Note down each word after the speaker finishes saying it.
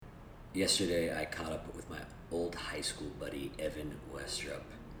Yesterday, I caught up with my old high school buddy, Evan Westrup.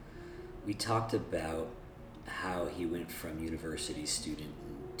 We talked about how he went from university student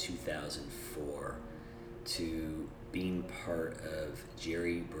in 2004 to being part of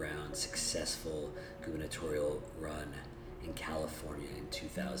Jerry Brown's successful gubernatorial run in California in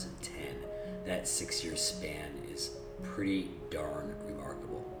 2010. That 6 year span is pretty darn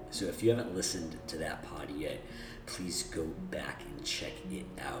remarkable. So if you haven't listened to that pod yet, please go back and check it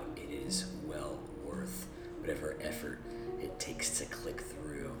out. It is well worth whatever effort it takes to click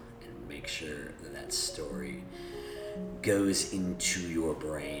through and make sure that that story goes into your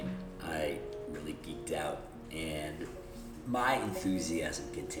brain. I really geeked out, and my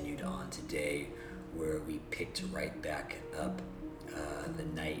enthusiasm continued on today, where we picked right back up the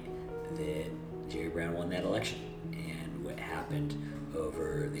night that Jerry Brown won that election and what happened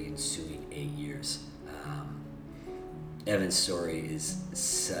over the ensuing 8 years. Evan's story is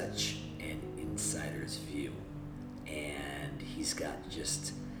such an insider's view, and he's got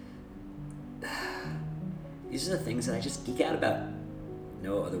just these are the things that I just geek out about.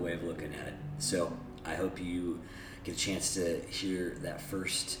 No other way of looking at it. So I hope you get a chance to hear that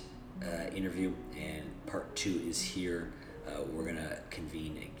first interview, and part two is here. We're gonna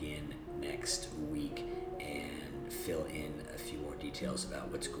convene again next week and fill in a few more details about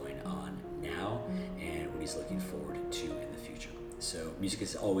what's going on now and what he's looking forward to in the future. So music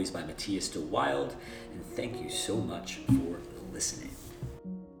is always by Matthias De Wild, and thank you so much for listening.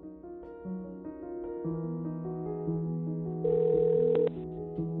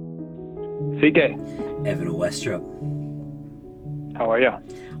 CK, Evan Westrup. how are you?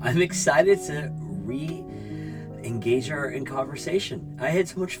 I'm excited to re-engage in conversation. I had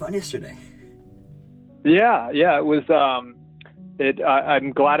so much fun yesterday. Yeah, it was. I'm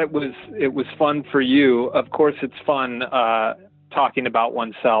glad it was fun for you. Of course, it's fun talking about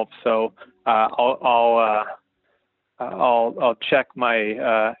oneself. So I'll check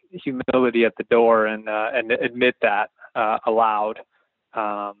my humility at the door and admit that aloud.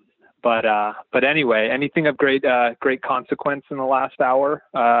 But anyway, anything of great consequence in the last hour,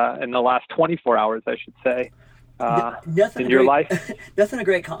 in the last 24 hours, I should say, Nothing in your life? Nothing of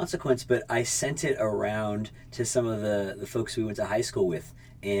great consequence, but I sent it around to some of the folks we went to high school with.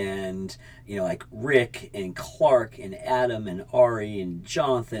 And, like Rick and Clark and Adam and Ari and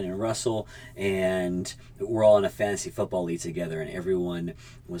Jonathan and Russell. And we're all in a fantasy football league together. And everyone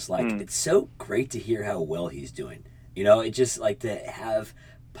was like, It's so great to hear how well he's doing. It just like to have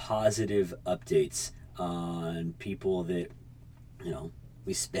positive updates on people that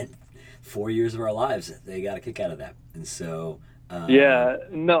we spent 4 years of our lives. They got a kick out of that. And so yeah,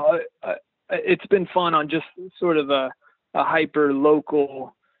 no, it's been fun on just sort of a hyper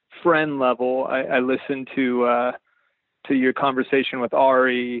local friend level. I listened to your conversation with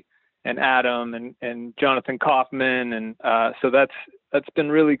Ari and Adam and Jonathan Kaufman, and so that's been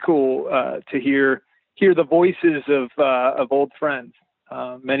really cool to hear the voices of old friends.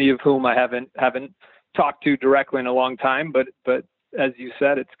 Many of whom I haven't talked to directly in a long time, but as you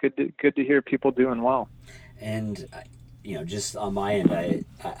said, it's good to hear people doing well. And just on my end,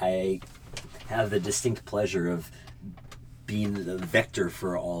 I have the distinct pleasure of being the vector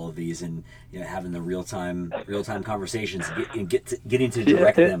for all of these, and having the real time conversations, getting to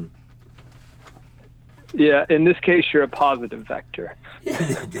direct them. Yeah, in this case, you're a positive vector.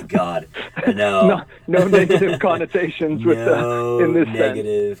 God, no. No negative connotations with in this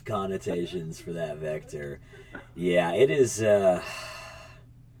negative sense. Connotations for that vector. Yeah, it is.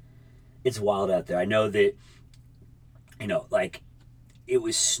 It's wild out there. I know that. Like it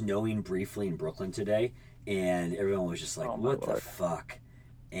was snowing briefly in Brooklyn today, and everyone was just like, "What the fuck?"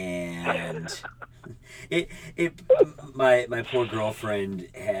 And my poor girlfriend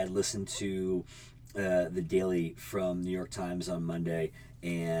had listened to the Daily from New York Times on Monday,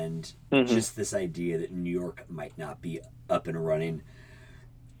 and just this idea that New York might not be up and running,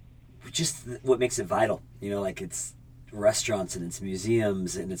 just what makes it vital. Like it's restaurants and it's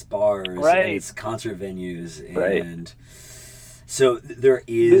museums and it's bars and it's concert venues, and so there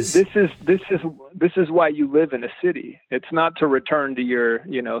is. This is why you live in a city. It's not to return to your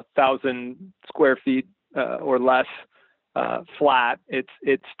 1,000 square feet or less flat.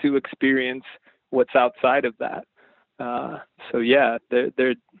 It's to experience what's outside of that. So yeah,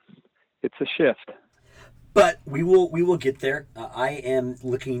 there it's a shift. But we will get there. I am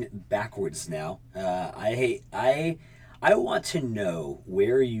looking backwards now. I want to know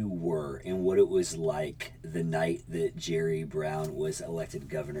where you were and what it was like the night that Jerry Brown was elected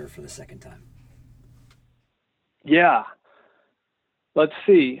governor for the second time. Yeah. Let's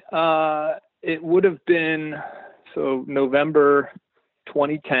see. It would have been November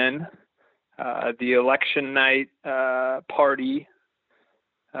 2010. The election night party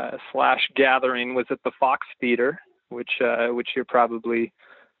 / gathering was at the Fox Theater, which you're probably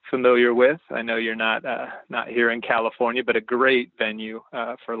familiar with. I know you're not here in California, but a great venue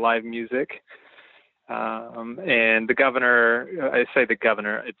for live music. And the governor, I say the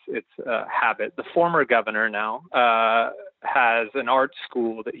governor, it's Habit. The former governor now has an art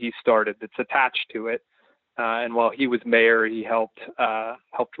school that he started that's attached to it. And while he was mayor, he helped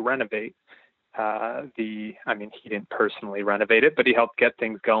renovate he didn't personally renovate it, but he helped get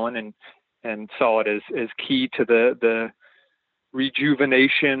things going and saw it as key to the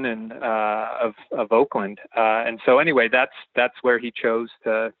rejuvenation and of Oakland. And so anyway, that's where he chose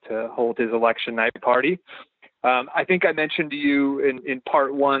to hold his election night party. I think I mentioned to you in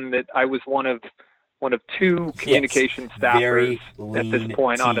part one that I was one of two communication staffers at this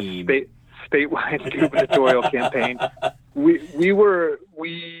point team. on a statewide gubernatorial campaign. We were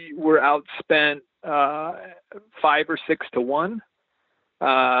outspent 5 or 6 to 1.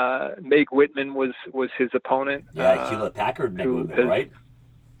 Meg Whitman was his opponent. Yeah, Hewlett Packard, Meg Whitman, right?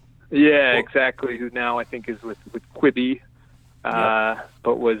 Yeah, exactly. Who now I think is with Quibi, but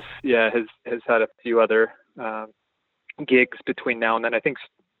has had a few other gigs between now and then. I think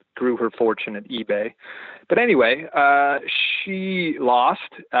grew her fortune at eBay. But anyway, she lost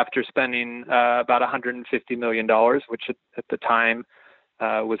after spending about $150 million, which at the time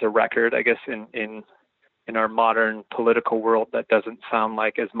was a record. I guess in our modern political world, that doesn't sound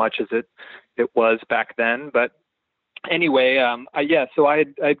like as much as it was back then. But anyway, so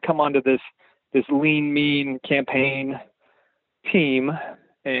I'd come onto this lean, mean campaign team,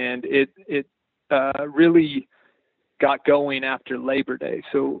 and it really got going after Labor Day.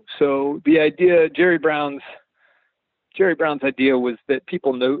 So the idea, Jerry Brown's idea was that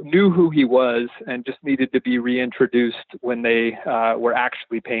people knew who he was and just needed to be reintroduced when they were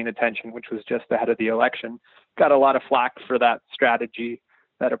actually paying attention, which was just ahead of the election. Got a lot of flack for that strategy,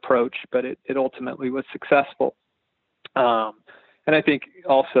 that approach, but it ultimately was successful. And I think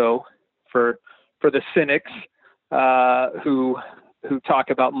also for the cynics who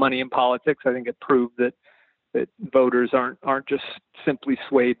talk about money in politics, I think it proved that voters aren't just simply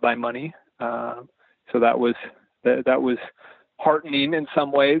swayed by money. So that was heartening in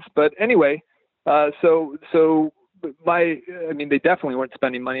some ways. But anyway, they definitely weren't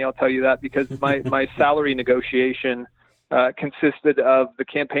spending money. I'll tell you that, because my salary negotiation consisted of the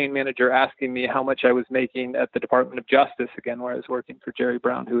campaign manager asking me how much I was making at the Department of Justice, again, where I was working for Jerry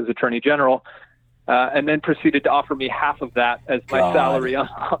Brown, who was Attorney General. And then proceeded to offer me half of that as my salary on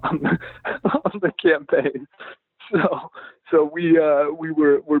the campaign. So we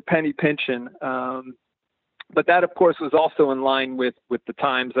were penny pinching. But that, of course, was also in line with the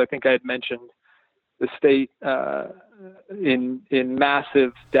times. I think I had mentioned the state in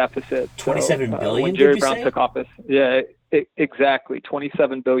massive deficit. $27 billion. When Jerry Brown took office, exactly,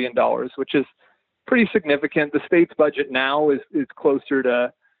 $27 billion, which is pretty significant. The state's budget now is closer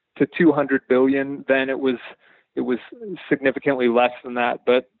to $200 billion. Then it was significantly less than that,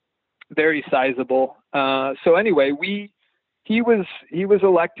 but very sizable. So anyway, he was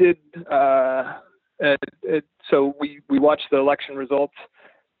elected. So we watched the election results,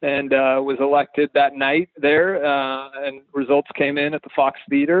 and was elected that night there. And results came in at the Fox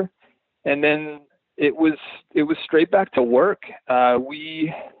Theater, and then it was straight back to work.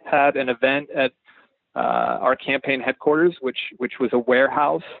 We had an event at our campaign headquarters, which was a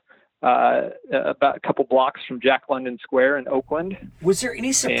warehouse about a couple blocks from Jack London Square in Oakland. Was there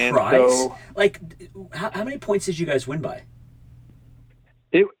any surprise? How many points did you guys win by?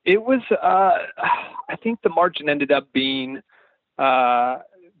 It was I think the margin ended up being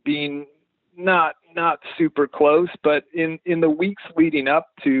not super close, but in the weeks leading up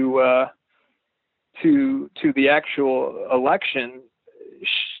to the actual election,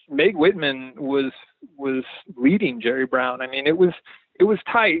 Meg Whitman was leading Jerry Brown. I mean, it was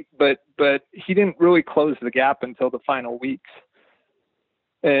tight, but he didn't really close the gap until the final weeks.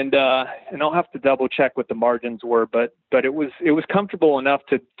 And I'll have to double check what the margins were, but it was comfortable enough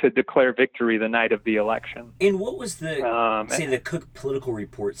to declare victory the night of the election. And what was the Cook Political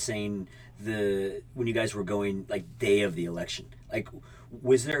Report saying when you guys were going day of the election?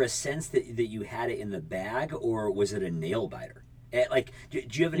 Was there a sense that you had it in the bag, or was it a nail biter? Do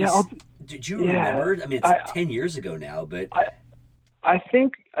you have any? Did you remember? I mean, it's 10 years ago now, but I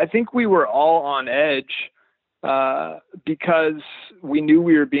think we were all on edge because we knew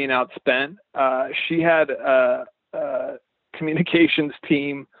we were being outspent. She had a communications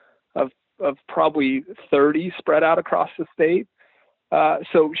team of probably 30 spread out across the state.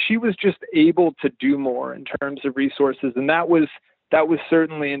 So she was just able to do more in terms of resources, and that was that was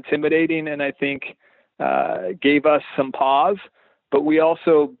certainly intimidating, and I think gave us some pause. But we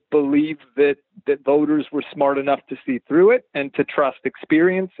also believe that voters were smart enough to see through it and to trust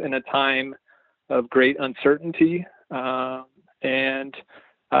experience in a time of great uncertainty, and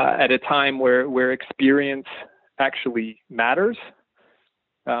at a time where experience actually matters.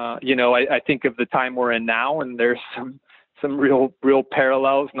 I think of the time we're in now, and there's some real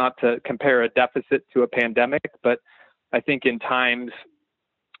parallels, not to compare a deficit to a pandemic, but I think in times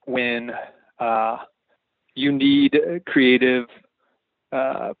when you need creative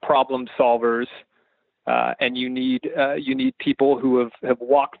problem solvers, and you need people who have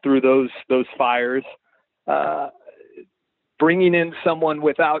walked through those fires. Bringing in someone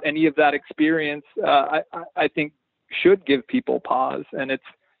without any of that experience, I think should give people pause, and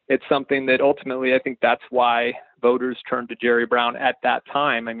it's something that ultimately I think that's why voters turned to Jerry Brown at that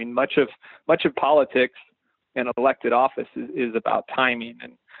time. I mean, much of politics and elected office is about timing,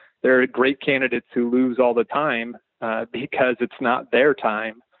 and there are great candidates who lose all the time because it's not their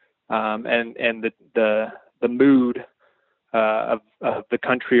time, and the mood of the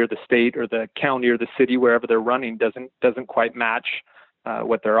country or the state or the county or the city wherever they're running doesn't quite match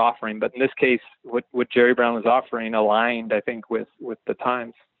what they're offering. But in this case, what Jerry Brown was offering aligned, I think, with the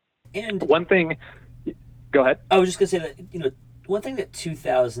times. And one thing, go ahead. I was just gonna say that one thing that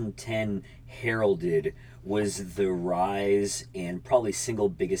 2010 heralded was the rise and probably single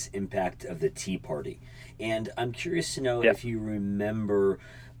biggest impact of the Tea Party. And I'm curious to know if you remember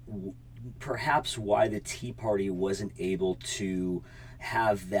perhaps why the Tea Party wasn't able to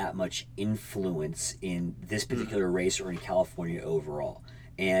have that much influence in this particular race or in California overall.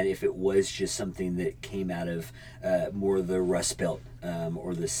 And if it was just something that came out of more the Rust Belt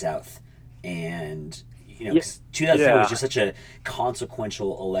or the South. And 2010 was just such a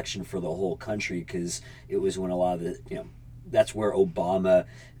consequential election for the whole country, because it was when a lot of that's where Obama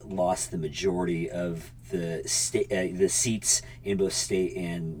lost the majority of the the seats in both state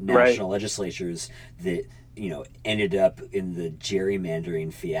and national legislatures that ended up in the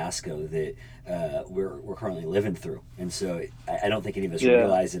gerrymandering fiasco that we're currently living through. And so I don't think any of us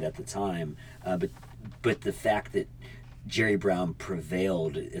realized it at the time, but the fact that Jerry Brown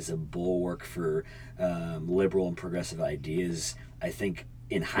prevailed as a bulwark for liberal and progressive ideas, I think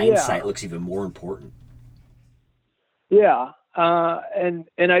in hindsight looks even more important. Yeah, and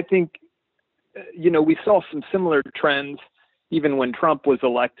I think we saw some similar trends even when Trump was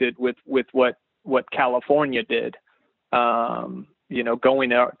elected with what California did.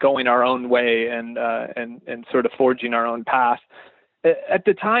 Going our own way and sort of forging our own path. At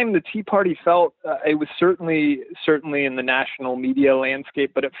the time, the Tea Party felt it was certainly in the national media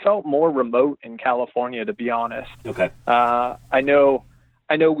landscape, but it felt more remote in California, to be honest. Okay. I know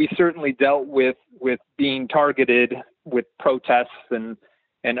we certainly dealt with being targeted with protests and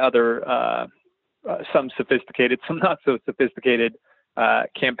other some sophisticated, some not so sophisticated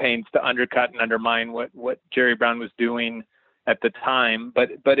campaigns to undercut and undermine what Jerry Brown was doing at the time.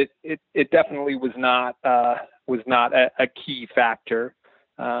 But it definitely was not a key factor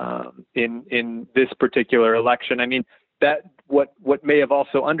in this particular election. I mean, that what may have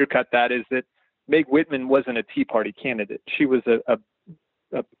also undercut that is that Meg Whitman wasn't a Tea Party candidate. She was a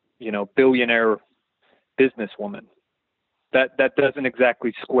billionaire businesswoman. That doesn't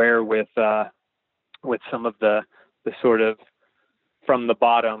exactly square with some of the sort of from the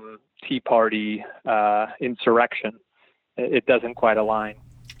bottom Tea Party insurrection. It doesn't quite align.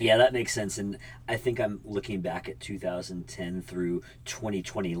 Yeah, that makes sense. And I think I'm looking back at 2010 through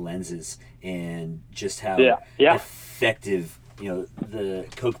 2020 lenses and just how effective, the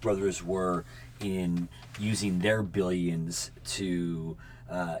Koch brothers were in using their billions to,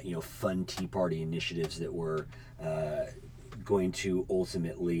 fund Tea Party initiatives that were going to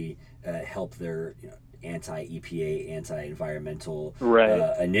ultimately help their anti-EPA, anti-environmental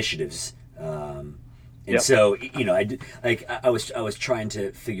initiatives. And so, I was trying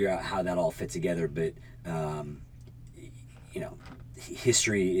to figure out how that all fit together, but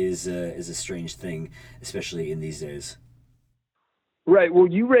history is a strange thing, especially in these days. Right. Well,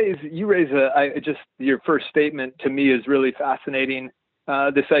 you raise your first statement to me is really fascinating.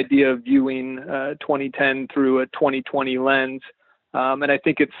 This idea of viewing 2010 through a 2020 lens, and I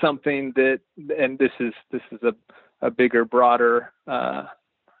think it's something that, and this is a bigger, broader,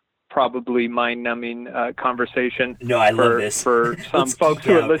 probably mind-numbing conversation. No, I love this for some folks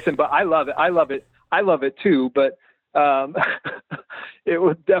who listen, but I love it too. But it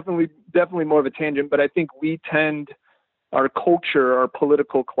was definitely more of a tangent. But I think we tend, our culture, our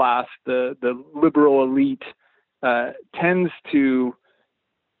political class, the liberal elite tends to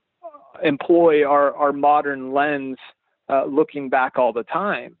employ our modern lens looking back all the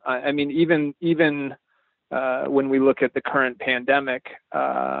time. I mean, even when we look at the current pandemic,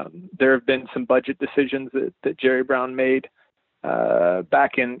 there have been some budget decisions that Jerry Brown made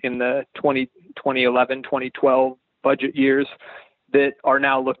back in the 2011, 2012 budget years that are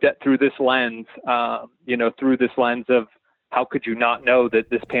now looked at through this lens, through this lens of how could you not know that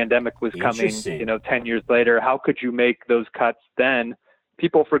this pandemic was coming, 10 years later? How could you make those cuts then?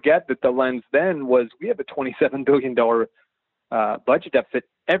 People forget that the lens then was we have a $27 billion budget deficit.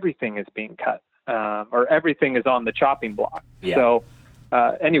 Everything is being cut, or everything is on the chopping block. Yeah. So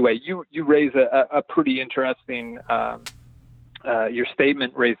anyway, you raise a pretty interesting, your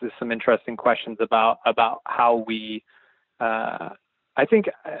statement raises some interesting questions about how we, I think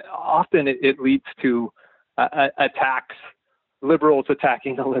often it leads to attacks, liberals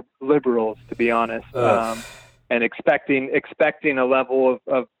attacking the liberals, to be honest, and expecting a level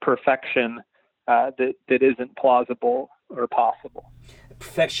of perfection that isn't plausible or possible.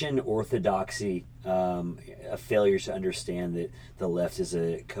 Perfection, orthodoxy, a failure to understand that the left is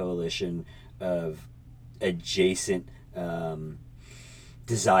a coalition of adjacent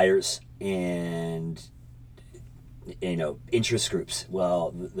desires and interest groups,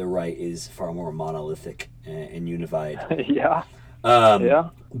 while the right is far more monolithic and unified. Yeah.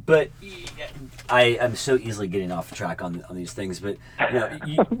 But I'm so easily getting off track on these things. But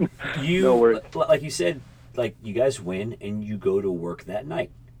you No worries. like you said, like you guys win and you go to work that night.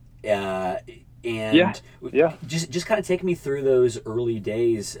 Just kind of take me through those early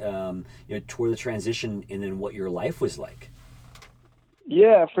days, toward the transition, and then what your life was like.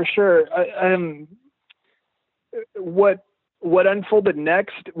 Yeah, for sure. What unfolded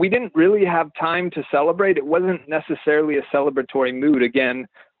next, we didn't really have time to celebrate. It wasn't necessarily a celebratory mood. Again,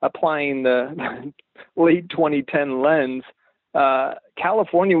 applying the late 2010 lens,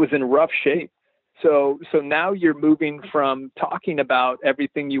 California was in rough shape. So now you're moving from talking about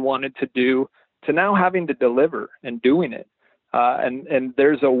everything you wanted to do to now having to deliver and doing it. And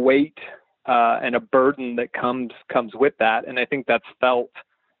there's a weight and a burden that comes with that. And I think that's felt,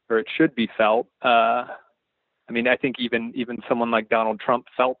 or it should be felt. I mean, I think even someone like Donald Trump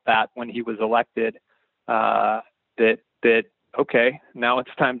felt that when he was elected, that okay, now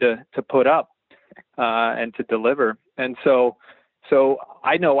it's time to put up and to deliver. And so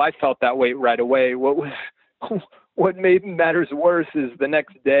I know I felt that way right away. What made matters worse is the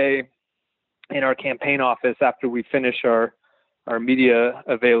next day in our campaign office, after we finish our media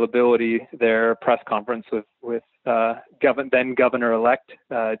availability there, press conference with then Governor-elect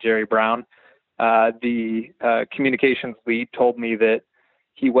Jerry Brown. The communications lead told me that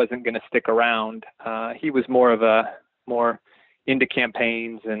he wasn't going to stick around. He was more into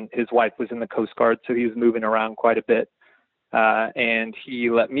campaigns, and his wife was in the Coast Guard, so he was moving around quite a bit. And he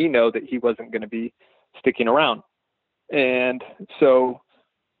let me know that he wasn't going to be sticking around. And so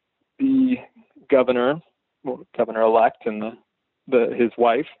the governor-elect and his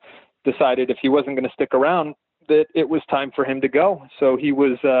wife decided if he wasn't going to stick around, that it was time for him to go. So he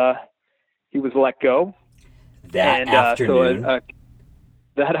was let go that afternoon.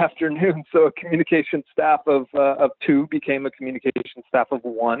 That afternoon, so a communication staff of two became a communication staff of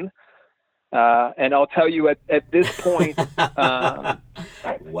one. And I'll tell you, at this point,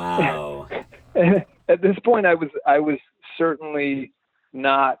 wow. At this point, I was certainly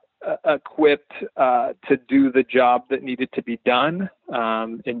not equipped to do the job that needed to be done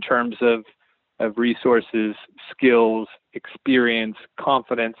in terms of resources, skills, experience,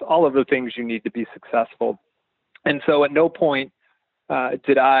 confidence, all of the things you need to be successful. And so at no point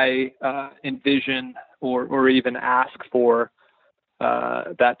did I envision or even ask for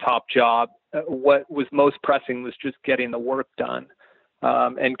that top job. What was most pressing was just getting the work done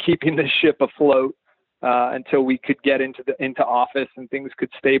and keeping the ship afloat until we could get into office and things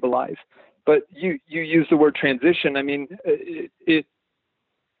could stabilize. But you use the word transition. I mean,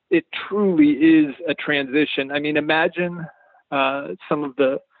 it truly is a transition. I mean, imagine some of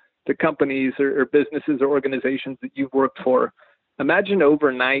the companies or businesses or organizations that you've worked for. Imagine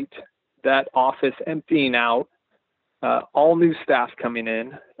overnight that office emptying out, all new staff coming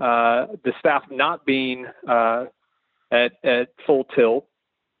in, the staff not being at full tilt,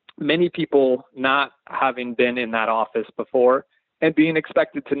 many people not having been in that office before, and being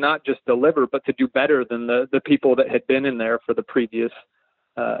expected to not just deliver, but to do better than the people that had been in there for the previous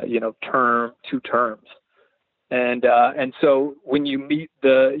two terms. And so when you meet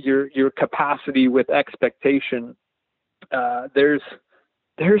your capacity with expectation, there's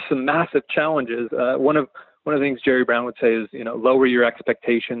some massive challenges. One of the things Jerry Brown would say is, lower your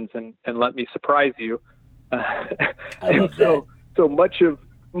expectations and let me surprise you. I love that. So much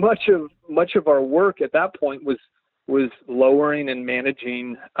of our work at that point was was lowering and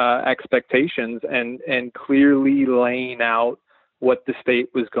managing expectations and clearly laying out what the state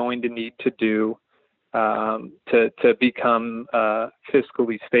was going to need to do to become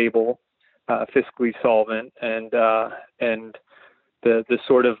fiscally stable, fiscally solvent, and the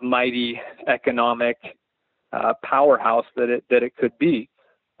sort of mighty economic powerhouse that it could be.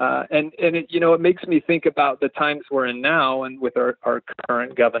 And it, it makes me think about the times we're in now, and with our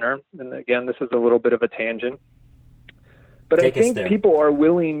current governor. And again, this is a little bit of a tangent, but I think people are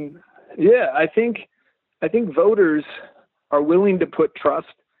willing. Yeah, I think voters are willing to put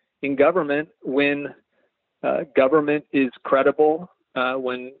trust in government when government is credible,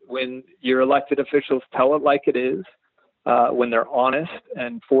 when your elected officials tell it like it is, when they're honest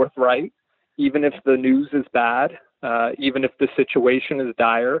and forthright, even if the news is bad, even if the situation is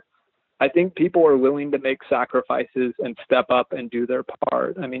dire. I think people are willing to make sacrifices and step up and do their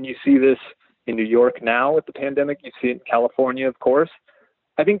part. I mean, you see this in New York now with the pandemic. You see it in California, of course.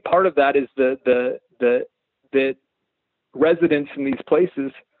 I think part of that is the residents in these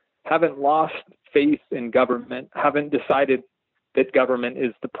places haven't lost faith in government, haven't decided that government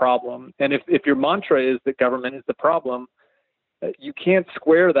is the problem. And if your mantra is that government is the problem, you can't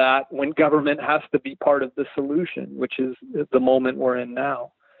square that when government has to be part of the solution, which is the moment we're in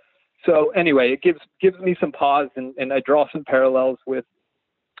now. So anyway, it gives me some pause, and I draw some parallels with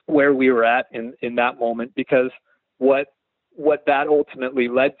where we were at in that moment, because what that ultimately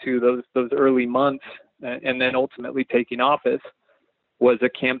led to, those early months, and then ultimately taking office, was a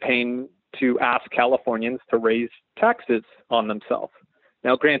campaign to ask Californians to raise taxes on themselves.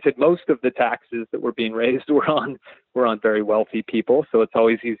 Now, granted, most of the taxes that were being raised were on very wealthy people, so it's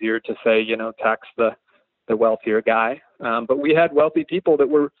always easier to say, tax the wealthier guy. But we had wealthy people that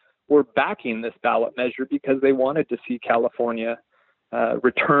were backing this ballot measure because they wanted to see California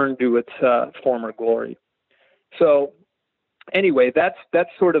return to its former glory. So anyway, that's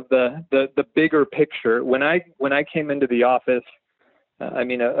sort of the bigger picture. When I came into the office,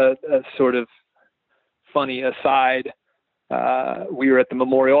 a sort of funny aside, we were at the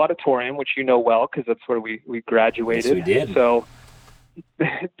Memorial Auditorium, which you know well, because that's where we graduated. Yes, we did. So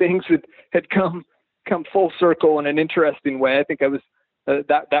things had come full circle in an interesting way. I think I was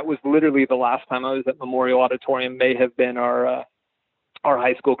that was literally the last time I was at Memorial Auditorium. May have been our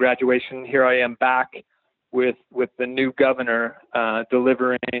high school graduation. Here I am back with the new governor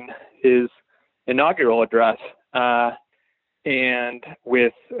delivering his inaugural address, and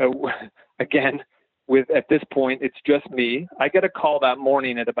with again. At this point, it's just me. I get a call that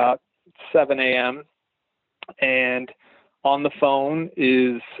morning at about 7 a.m. and on the phone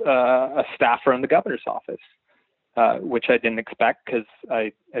is a staffer in the governor's office, which I didn't expect, because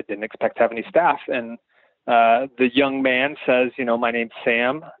I didn't expect to have any staff. And the young man says, my name's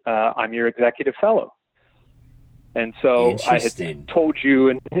Sam. I'm your executive fellow. And so I had told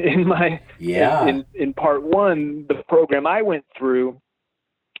you in my in part one, the program I went through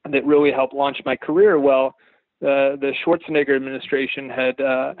that really helped launch my career. Well, the Schwarzenegger administration had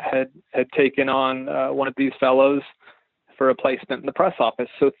taken on one of these fellows for a placement in the press office.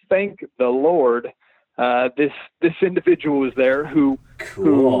 So thank the Lord, this individual was there who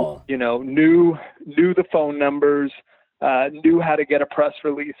knew the phone numbers, knew how to get a press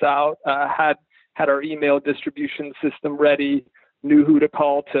release out, had our email distribution system ready, knew who to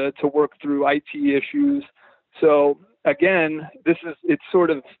call to work through IT issues. So again, it's sort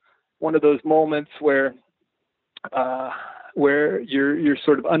of one of those moments where you're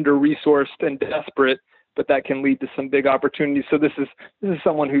sort of under-resourced and desperate, but that can lead to some big opportunities. So this is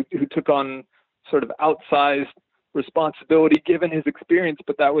someone who took on sort of outsized responsibility given his experience,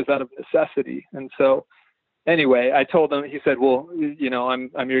 but that was out of necessity. And so anyway, I told him, he said, well,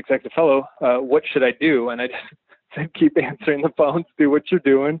 I'm your executive fellow. What should I do? And I just said, keep answering the phones, do what you're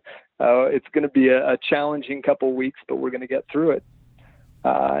doing. It's going to be a challenging couple of weeks, but we're going to get through it.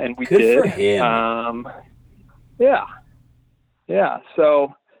 And we did. Good for him. Yeah.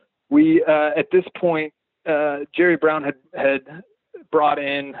 So we, at this point, Jerry Brown had brought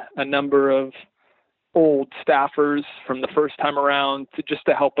in a number of old staffers from the first time around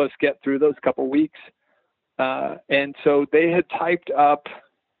to help us get through those couple of weeks. And so they had typed up,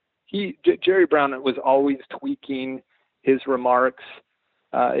 Jerry Brown was always tweaking his remarks.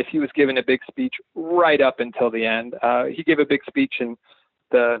 If he was giving a big speech right up until the end, he gave a big speech in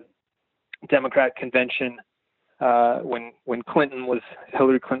the Democrat convention when Hillary Clinton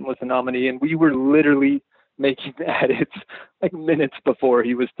was the nominee, and we were literally making edits like minutes before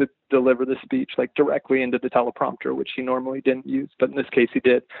he was to deliver the speech, like directly into the teleprompter, which he normally didn't use, but in this case he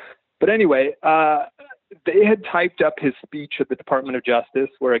did. But anyway, they had typed up his speech at the Department of Justice,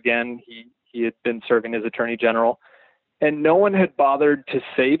 where again he had been serving as Attorney General, and no one had bothered to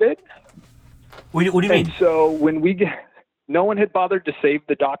save it. What do you And mean? so no one had bothered to save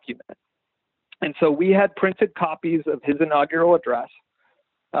the document. And so we had printed copies of his inaugural address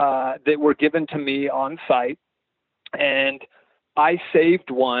that were given to me on site. And I saved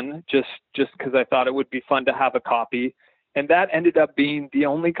one just because I thought it would be fun to have a copy. And that ended up being the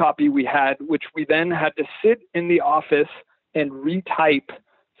only copy we had, which we then had to sit in the office and retype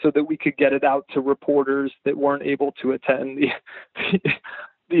so that we could get it out to reporters that weren't able to attend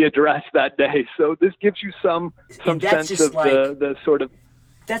the address that day. So this gives you some sense of the sort of.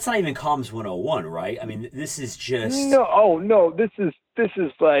 That's not even Comms 101, right? I mean, this is just. No, oh no, this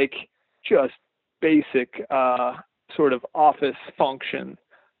is like just basic sort of office function.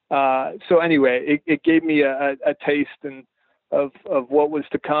 So anyway, it gave me a taste of what was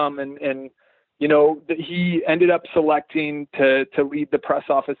to come, and you know, he ended up selecting to lead the press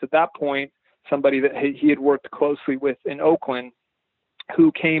office at that point somebody that he had worked closely with in Oakland,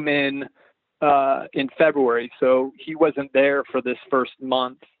 who came in February. So he wasn't there for this first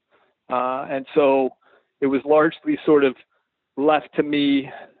month. And so it was largely sort of left to me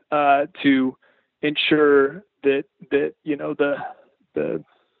to ensure that you know, the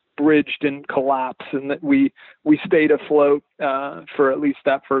bridge didn't collapse and that we stayed afloat for at least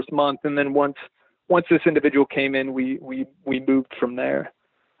that first month. And then once this individual came in, we moved from there.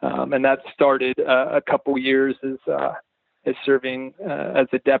 And that started a couple years as serving as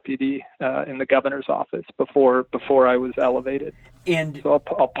a deputy in the governor's office before I was elevated. And so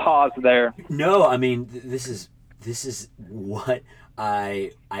I'll pause there. No, I mean, this is what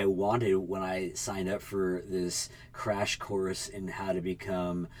I wanted when I signed up for this crash course in how to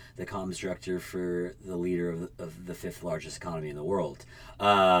become the comms director for the leader of the fifth largest economy in the world.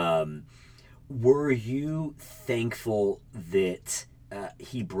 Were you thankful that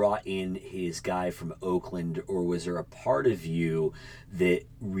he brought in his guy from Oakland, or was there a part of you that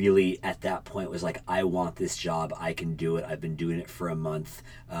really at that point was like, I want this job, I can do it, I've been doing it for a month?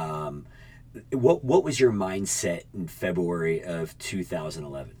 What was your mindset in February of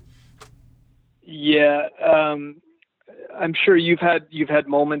 2011? Yeah, I'm sure you've had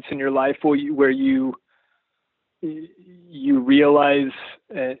moments in your life where you realize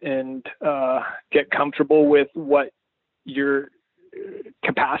and get comfortable with what your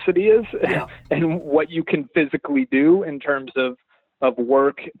capacity is, yeah, and what you can physically do in terms of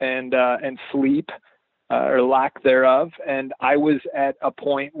work and sleep or lack thereof. And I was at a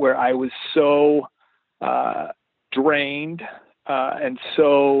point where I was so drained and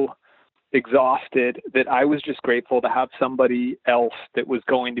so exhausted that I was just grateful to have somebody else that was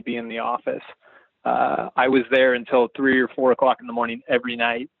going to be in the office. I was there until 3 or 4 o'clock in the morning every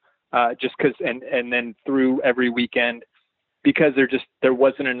night, just because, and then through every weekend, because there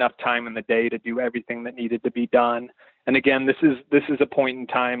wasn't enough time in the day to do everything that needed to be done. And again, this is a point in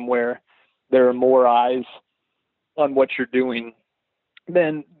time where there are more eyes on what you're doing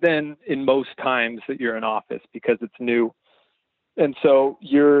than in most times that you're in office, because it's new. And so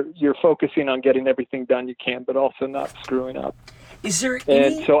you're focusing on getting everything done you can, but also not screwing up. Is there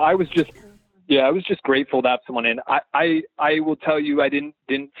any... And so I was just grateful to have someone in. I will tell you, I didn't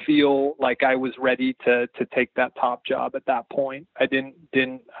feel like I was ready to take that top job at that point. I didn't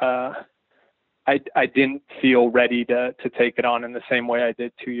feel ready to take it on in the same way I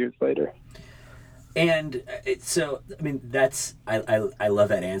did 2 years later. And so, I mean, I love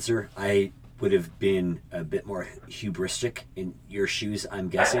that answer. I would have been a bit more hubristic in your shoes, I'm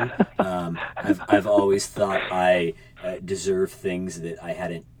guessing. I've always thought I deserve things that I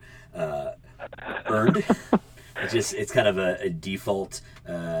hadn't earned. It's kind of a default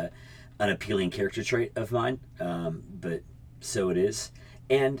unappealing character trait of mine, but so it is.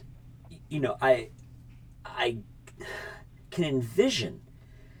 And you know, I can envision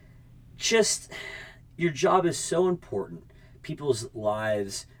just your job is so important. People's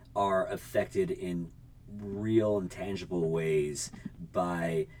lives are affected in real and tangible ways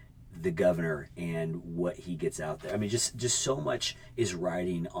by the governor and what he gets out there. I mean, just so much is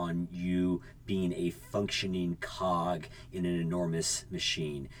riding on you being a functioning cog in an enormous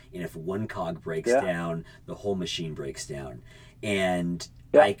machine. And if one cog breaks down, the whole machine breaks down. And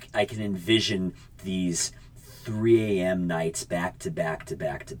I can envision these 3 a.m. nights back to back to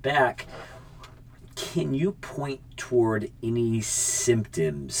back to back. Can you point toward any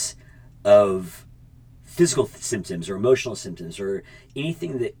symptoms of physical symptoms or emotional symptoms or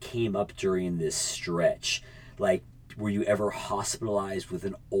anything that came up during this stretch? Like, were you ever hospitalized with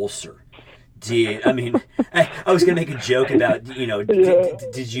an ulcer? I was going to make a joke about, you know,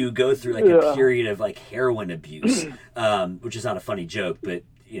 did you go through like a period of like heroin abuse, which is not a funny joke, but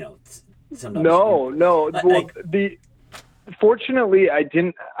you know, sometimes. No. Well, Fortunately, I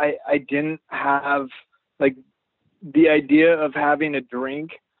didn't have like the idea of having a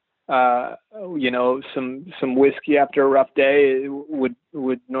drink, some whiskey after a rough day would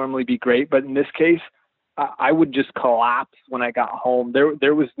normally be great. But in this case, I would just collapse when I got home.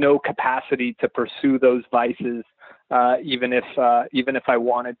 There was no capacity to pursue those vices, even if I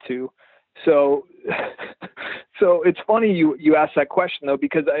wanted to. So, so it's funny you asked that question though,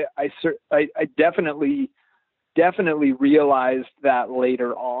 because I definitely realized that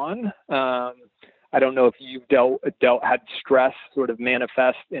later on. I don't know if you've had stress sort of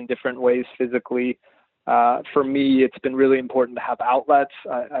manifest in different ways physically. For me, it's been really important to have outlets.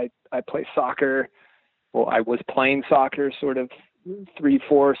 I play soccer. Well, I was playing soccer sort of 3,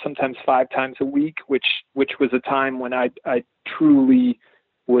 4, sometimes 5 times a week, which was a time when I truly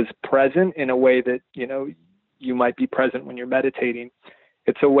was present in a way that, you might be present when you're meditating.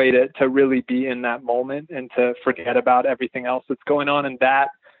 It's a way to really be in that moment and to forget about everything else that's going on. And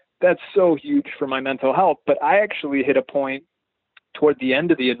that's so huge for my mental health. But I actually hit a point toward the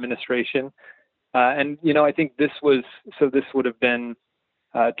end of the administration. And, I think this would have been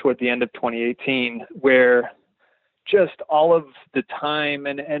toward the end of 2018, where just all of the time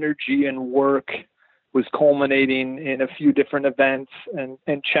and energy and work was culminating in a few different events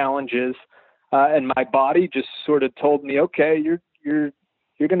and challenges. And my body just sort of told me, okay, you're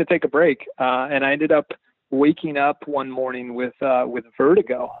going to take a break. And I ended up waking up one morning with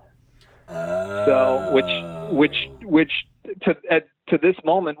vertigo. So, which to this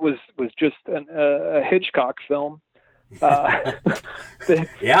moment was just a Hitchcock film.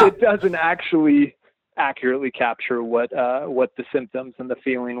 It doesn't actually accurately capture what the symptoms and the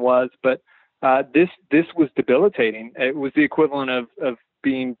feeling was, but this was debilitating. It was the equivalent of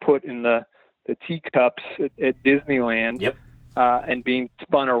being put in the teacups at Disneyland. Yep. And being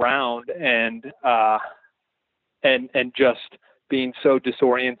spun around and just being so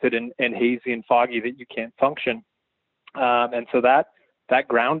disoriented and hazy and foggy that you can't function. And so that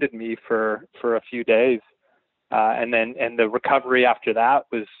grounded me for a few days. And the recovery after that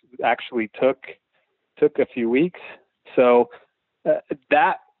was actually took a few weeks. So I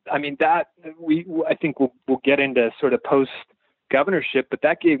think we'll get into sort of post governorship, but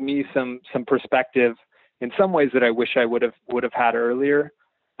that gave me some perspective in some ways that I wish I would have had earlier.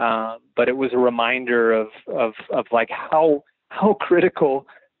 But it was a reminder of like how critical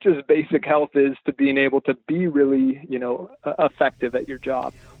just basic health is to being able to be really, effective at your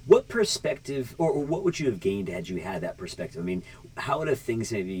job. What perspective, or what would you have gained had you had that perspective? I mean, how would have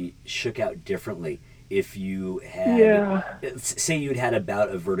things maybe shook out differently if you had, say you'd had a bout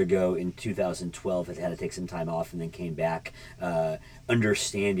of vertigo in 2012, had to take some time off and then came back,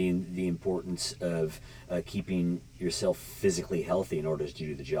 understanding the importance of keeping yourself physically healthy in order to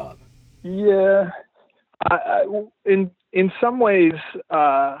do the job? Yeah. In some ways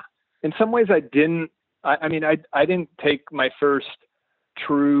I didn't. I didn't take my first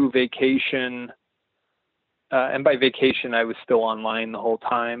true vacation, and by vacation I was still online the whole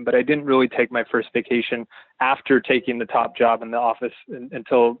time. But I didn't really take my first vacation after taking the top job in the office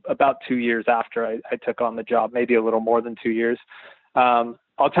until about 2 years after I took on the job, maybe a little more than 2 years.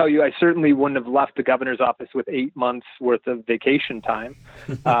 I'll tell you, I certainly wouldn't have left the governor's office with 8 months worth of vacation time.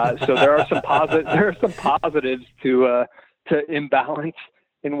 So there are some positives to imbalance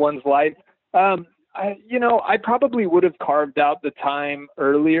in one's life. I probably would have carved out the time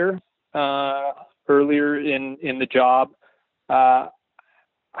earlier in the job. I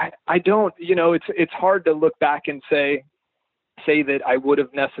don't, it's hard to look back and say that I would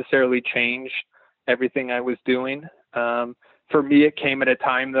have necessarily changed everything I was doing. For me, it came at a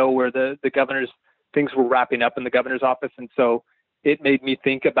time though where the governor's things were wrapping up in the governor's office, and so it made me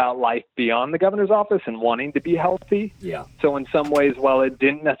think about life beyond the governor's office and wanting to be healthy. Yeah. So in some ways, while it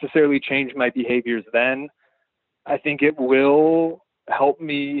didn't necessarily change my behaviors then, I think it will help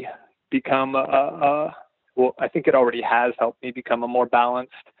me become I think it already has helped me become a more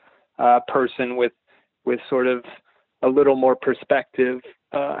balanced person with sort of a little more perspective,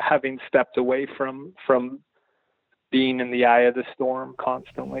 having stepped away from being in the eye of the storm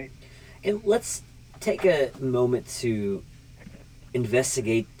constantly. And let's take a moment to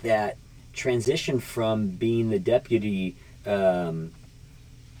investigate that transition from being the deputy in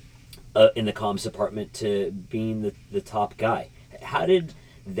the comms department to being the top guy. How did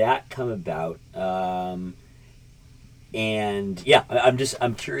that come about? And yeah,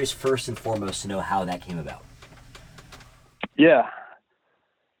 I'm curious first and foremost to know how that came about. Yeah.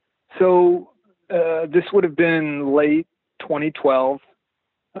 So this would have been late 2012.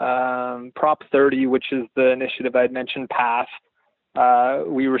 Prop 30, which is the initiative I'd mentioned, passed.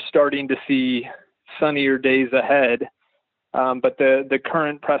 We were starting to see sunnier days ahead. But the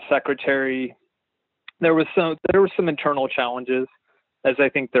current press secretary, there was some internal challenges, as I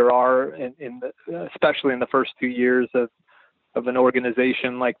think there are especially in the first 2 years of an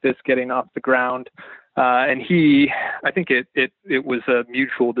organization like this getting off the ground. And I think it was a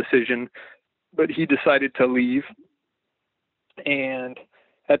mutual decision, but he decided to leave. And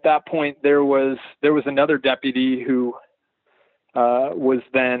at that point, there was another deputy who was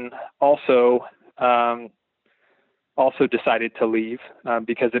then also decided to leave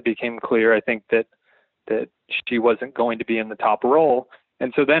because it became clear, I think, that she wasn't going to be in the top role.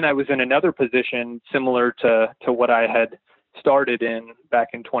 And so then I was in another position similar to what I had started in back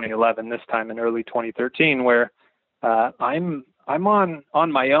in 2011, this time in early 2013, where I'm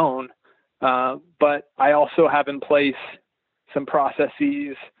on my own, but I also have in place some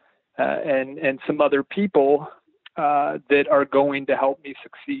processes and some other people that are going to help me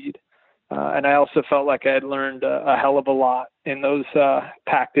succeed. And I also felt like I had learned a hell of a lot in those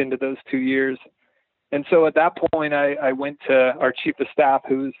packed into those 2 years. And so at that point, I went to our chief of staff,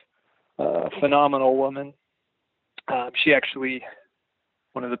 who's a phenomenal woman. She actually,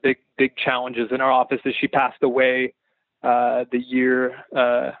 one of the big challenges in our office is she passed away the year,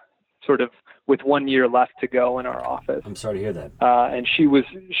 sort of with 1 year left to go in our office. I'm sorry to hear that. And she was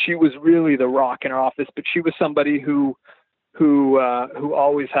really the rock in our office, but she was somebody who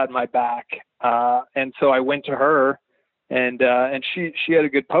always had my back. And so I went to her, and she had a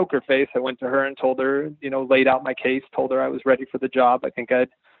good poker face. I went to her and told her, laid out my case, told her I was ready for the job. I think I'd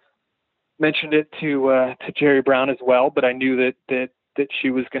mentioned it to Jerry Brown as well, but I knew that she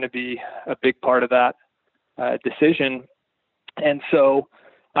was going to be a big part of that decision. And so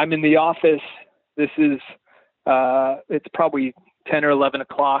I'm in the office. This is, it's probably 10 or 11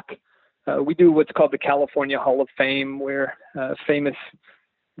 o'clock. We do what's called the California Hall of Fame, where famous,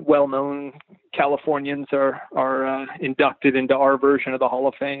 well-known Californians are inducted into our version of the Hall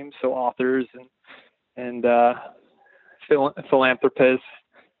of Fame. So authors and philanthropists,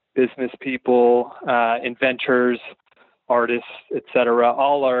 business people, inventors, artists, etc.,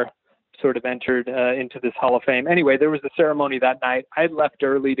 all are sort of entered into this Hall of Fame. Anyway, there was a ceremony that night. I left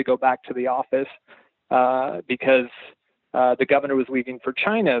early to go back to the office because the governor was leaving for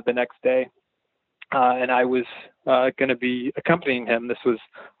China the next day, and I was going to be accompanying him. This was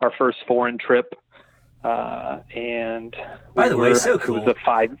our first foreign trip, and by the way, so cool. It was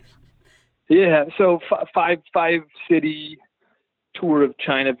a five city tour of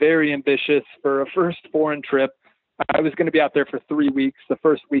China, very ambitious for a first foreign trip. I was going to be out there for 3 weeks. The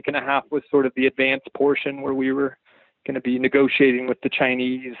first week and a half was sort of the advanced portion where we were going to be negotiating with the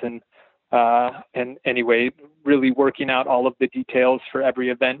Chinese and anyway, really working out all of the details for every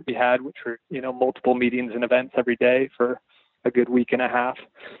event we had, which were, multiple meetings and events every day for a good week and a half.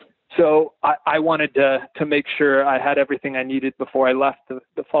 So I wanted to make sure I had everything I needed before I left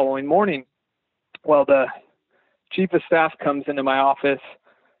the following morning. Well, the chief of staff comes into my office,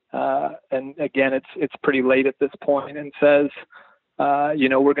 and again, it's pretty late at this point, and says,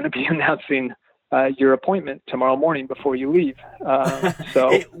 we're going to be announcing your appointment tomorrow morning before you leave.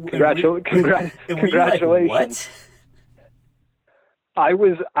 So congratulations. Like, what? I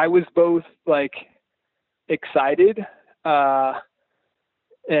was both like excited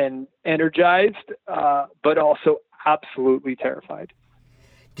and energized, but also absolutely terrified.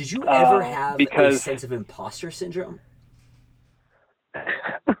 Did you ever have a sense of imposter syndrome?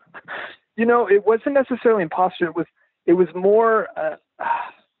 It wasn't necessarily imposter. It was more.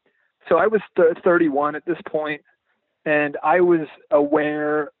 So I was 31 at this point, and I was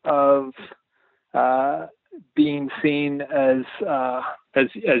aware of being seen as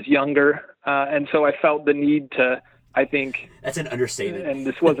younger, and so I felt the need to. I think that's an understatement, and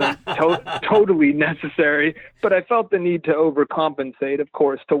this wasn't totally necessary, but I felt the need to overcompensate, of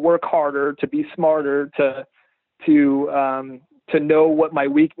course, to work harder, to be smarter, to know what my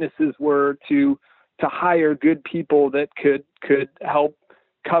weaknesses were, to hire good people that could help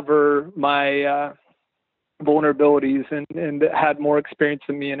cover my vulnerabilities and that had more experience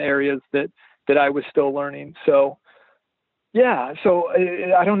than me in areas that I was still learning. So. Yeah, so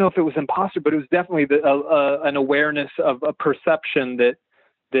I don't know if it was imposter, but it was definitely an awareness of a perception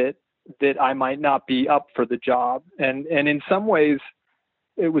that I might not be up for the job, and in some ways,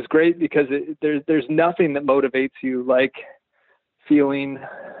 it was great because there's nothing that motivates you like feeling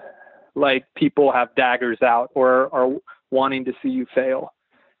like people have daggers out or are wanting to see you fail,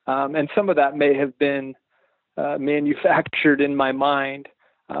 and some of that may have been manufactured in my mind,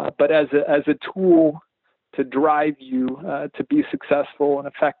 but as a tool to drive you to be successful and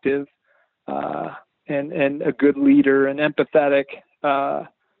effective and a good leader and empathetic,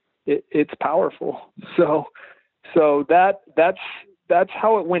 it's powerful. So So that's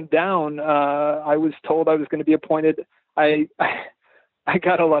how it went down. I was told I was going to be appointed. I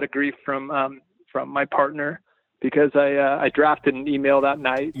got a lot of grief from my partner because I drafted an email that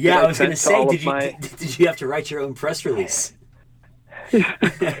night. Yeah, That I I was going to sent to say, all of my did you have to write your own press release?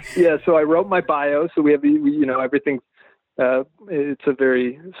 yeah. So I wrote my bio. So we have everything. It's a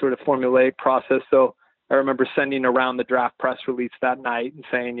very sort of formulaic process. So I remember sending around the draft press release that night and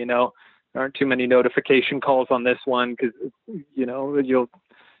saying, there aren't too many notification calls on this one because, you'll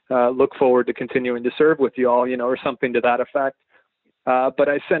look forward to continuing to serve with you all, or something to that effect. But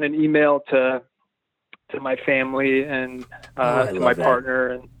I sent an email to my family and to my that. partner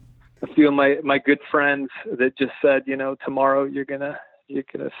and a few of my good friends that just said, tomorrow you're gonna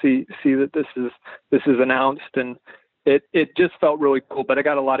see that this is announced, and it just felt really cool. But I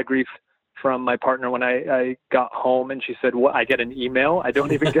got a lot of grief from my partner when I got home, and she said, "What? I get an email? I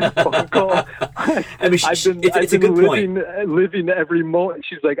don't even get a phone call." I mean, I've been living every moment.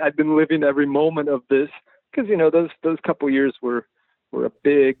 She's like, "I've been living every moment of this," because those couple years were a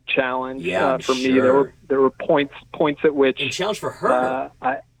big challenge for me. There were points at which and challenge for her.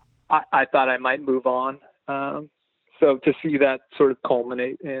 I thought I might move on. So to see that sort of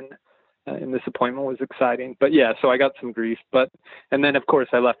culminate in this appointment was exciting. But yeah, so I got some grief. And then of course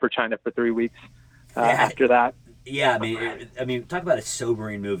I left for China for 3 weeks after that. Yeah, I mean, talk about a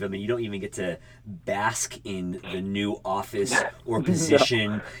sobering move. I mean, you don't even get to bask in the new office or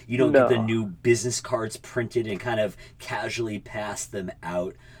position. No. You don't get the new business cards printed and kind of casually pass them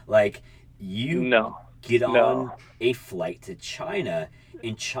out. Like, you get on a flight to China,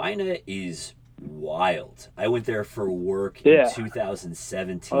 and China is wild. I went there for work in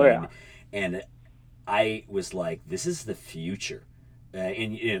 2017, and I was like, this is the future.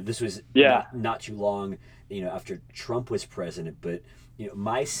 And this was not too long after Trump was president, but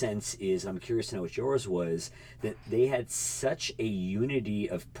my sense is, I'm curious to know what yours was, that they had such a unity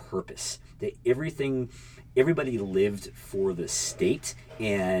of purpose that everybody lived for the state,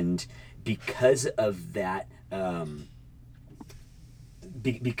 and because of that,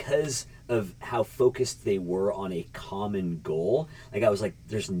 because of how focused they were on a common goal, like I was like,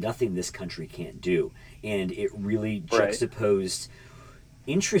 there's nothing this country can't do, and it really juxtaposed.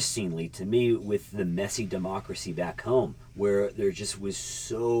 Interestingly to me, with the messy democracy back home, where there just was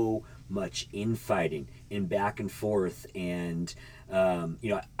so much infighting and back and forth, and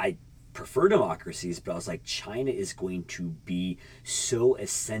I prefer democracies, but I was like, China is going to be so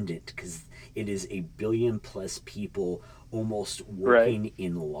ascendant because it is 1 billion plus people almost working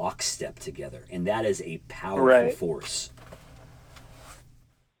in lockstep together, and that is a powerful force.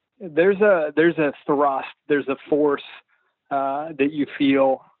 There's a thrust, there's a force that you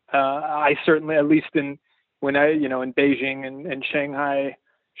feel. I certainly, at least in Beijing and Shanghai,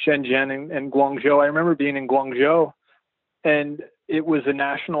 Shenzhen and Guangzhou. I remember being in Guangzhou, and it was a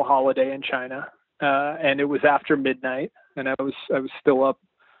national holiday in China, and it was after midnight, and I was still up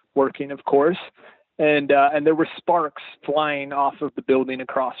working, of course, and there were sparks flying off of the building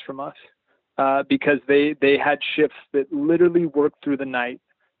across from us because they had shifts that literally worked through the night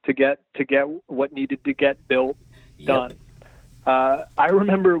to get what needed to get built done. I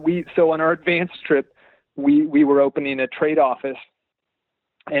remember on our advanced trip, we were opening a trade office,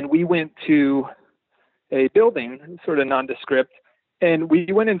 and we went to a building, sort of nondescript, and we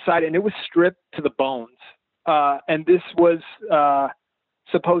went inside, and it was stripped to the bones. And this was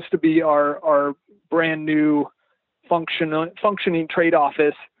supposed to be our brand new functioning trade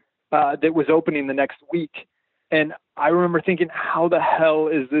office that was opening the next week. And I remember thinking, how the hell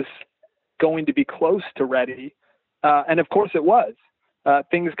is this going to be close to ready? And of course it was.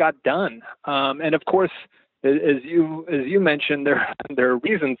 Things got done. And of course, as you mentioned, there are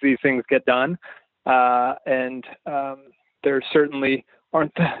reasons these things get done. And there certainly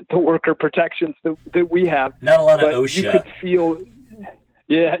aren't the worker protections that we have. Not a lot of OSHA.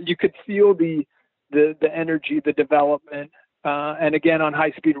 You could feel the energy, the development. And again, on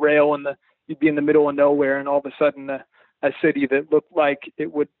high-speed rail, you'd be in the middle of nowhere, and all of a sudden a city that looked like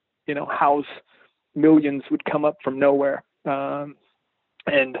it would, house millions would come up from nowhere.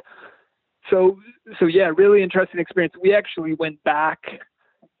 And so yeah, really interesting experience. We actually went back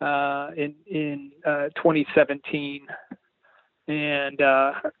in 2017, and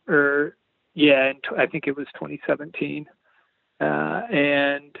I think it was 2017,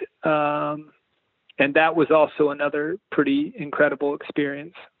 and that was also another pretty incredible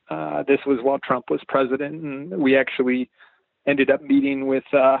experience. This was while Trump was president, and we actually ended up meeting with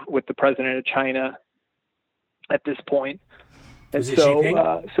the president of China at this point. And was it Xi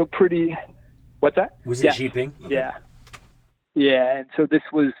so pretty. What's that? Was it Xi Jinping? Okay. Yeah. And so this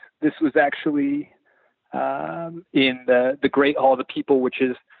was actually in the Great Hall of the People, which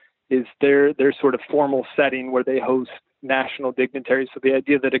is their sort of formal setting where they host national dignitaries. So the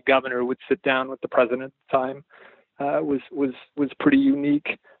idea that a governor would sit down with the president at the time was pretty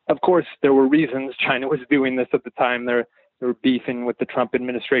unique. Of course, there were reasons China was doing this at the time. They were beefing with the Trump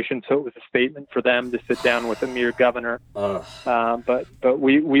administration, so it was a statement for them to sit down with a mere governor. But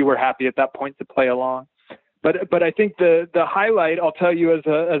we were happy at that point to play along. But I think the highlight, I'll tell you as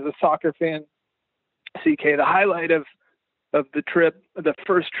a soccer fan, CK, the highlight of the trip, the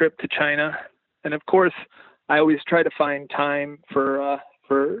first trip to China, and of course, I always try to find time for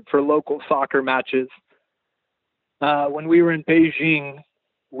local soccer matches. When we were in Beijing,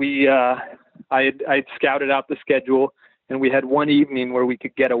 I'd scouted out the schedule, and we had one evening where we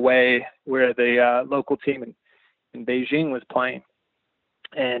could get away, where the local team in Beijing was playing,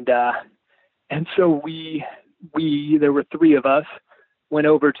 and so we there were three of us, went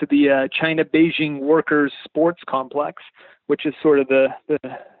over to the China Beijing Workers Sports Complex, which is sort of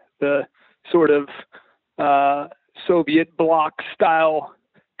the sort of Soviet bloc style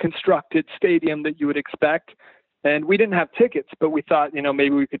constructed stadium that you would expect. And we didn't have tickets, but we thought, maybe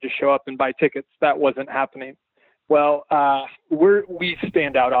we could just show up and buy tickets. That wasn't happening. Well, we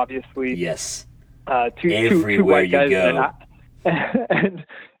stand out, obviously. Yes. Two white guys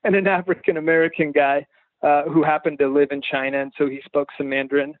and an African American guy who happened to live in China, and so he spoke some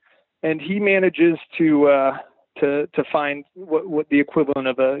Mandarin. And he manages to find what the equivalent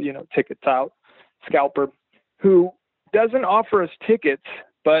of a tickets out scalper, who doesn't offer us tickets,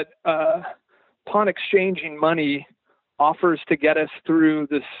 but upon exchanging money, offers to get us through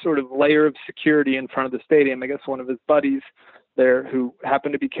this sort of layer of security in front of the stadium. I guess one of his buddies there, who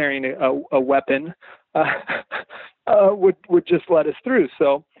happened to be carrying a weapon, would just let us through.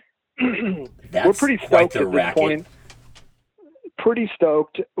 So we're pretty stoked at this point. Pretty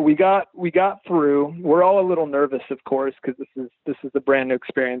stoked. We got through. We're all a little nervous, of course, because this is a brand new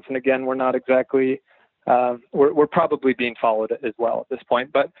experience, and again, we're not exactly. We're probably being followed as well at this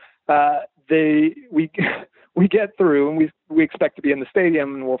point, but we get through, and we expect to be in the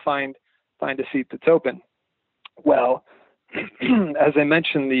stadium, and we'll find a seat that's open. Well, as I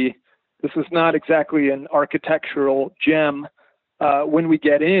mentioned, this was not exactly an architectural gem. When we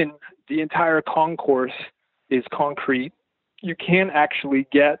get in, the entire concourse is concrete. You can't actually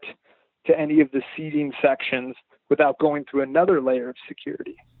get to any of the seating sections without going through another layer of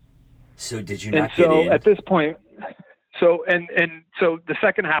security. So did you not get in? And so at this point, so the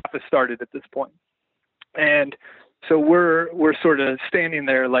second half has started at this point. And so we're sort of standing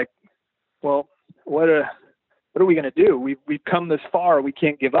there like, well, what are we going to do? We've come this far. We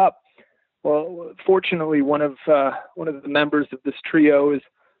can't give up. Well, fortunately, one of the members of this trio is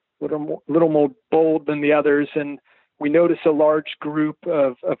a little more bold than the others, and we notice a large group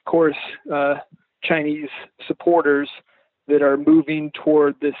of course, Chinese supporters that are moving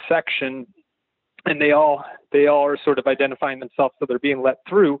toward this section, and they all are sort of identifying themselves, so they're being let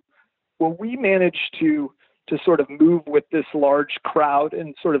through. Well, we managed to sort of move with this large crowd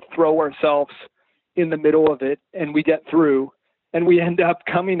and sort of throw ourselves in the middle of it, and we get through, and we end up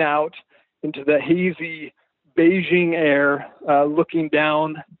coming out into the hazy Beijing air, looking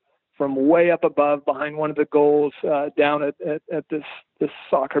down from way up above behind one of the goals, down at this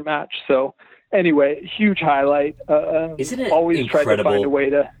soccer match. So anyway, huge highlight. Isn't it always incredible tried to find a way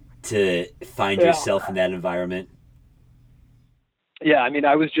to find yourself in that environment? Yeah, I mean,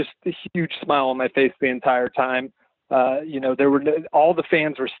 I was just a huge smile on my face the entire time. There were all the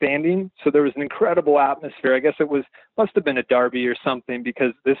fans were standing, so there was an incredible atmosphere. I guess must have been a derby or something,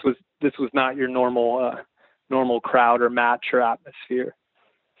 because this was not your normal crowd or match or atmosphere.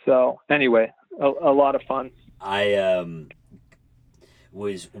 So anyway, a lot of fun. I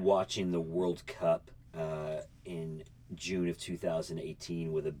was watching the World Cup in June of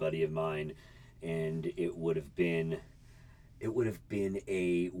 2018 with a buddy of mine, and it would have been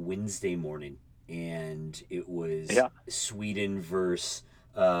a Wednesday morning, and it was Sweden versus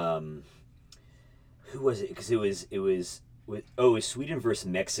who was it? Because it was Sweden versus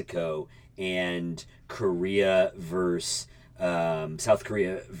Mexico, and Korea versus South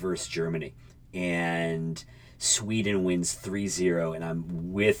Korea versus Germany, and Sweden wins 3-0, and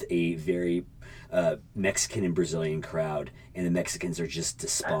I'm with a very Mexican and Brazilian crowd, and the Mexicans are just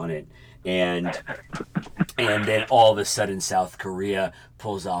despondent, and then all of a sudden South Korea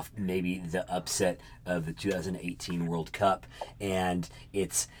pulls off maybe the upset of the 2018 World Cup, and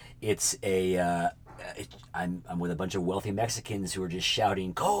I'm with a bunch of wealthy Mexicans who are just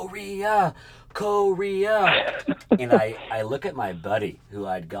shouting, "Korea! Korea!" And I look at my buddy who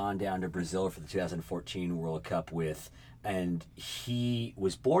I'd gone down to Brazil for the 2014 World Cup with, and he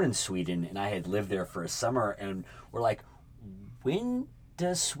was born in Sweden, and I had lived there for a summer, and we're like, when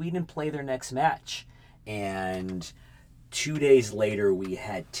does Sweden play their next match? And 2 days later, we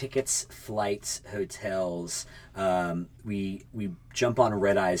had tickets, flights, hotels. We jump on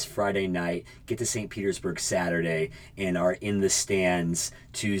red eyes Friday night, get to St. Petersburg Saturday, and are in the stands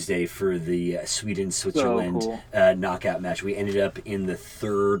Tuesday for the Sweden Switzerland cool. knockout match. We ended up in the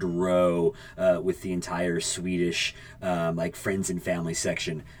third row with the entire Swedish like friends and family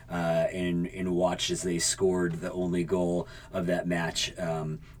section, and watched as they scored the only goal of that match.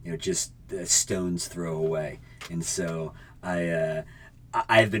 Just a stone's throw away. And so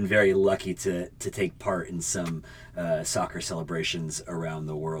I've been very lucky to take part in some soccer celebrations around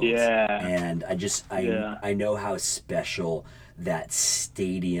the world. Yeah. And I know how special that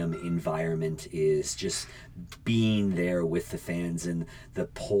stadium environment is, just being there with the fans and the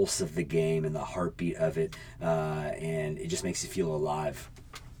pulse of the game and the heartbeat of it, and it just makes you feel alive.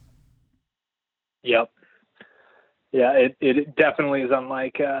 Yep. Yeah, it definitely is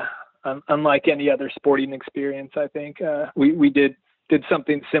unlike any other sporting experience. I think we did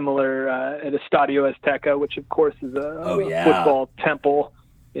something similar at Estadio Azteca, which of course is a football temple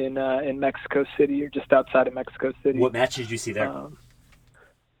in Mexico City, or just outside of Mexico City. What match did you see there?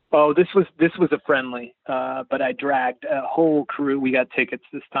 This was a friendly, but I dragged a whole crew. We got tickets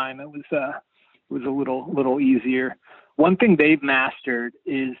this time. It was a little easier. One thing they've mastered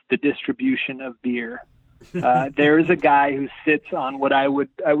is the distribution of beer. There is a guy who sits on what I would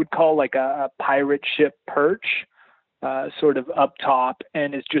call like a pirate ship perch, sort of up top,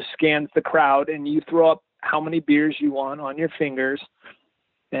 and it just scans the crowd, and you throw up how many beers you want on your fingers,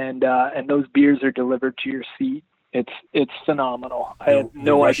 and those beers are delivered to your seat. It's phenomenal. I had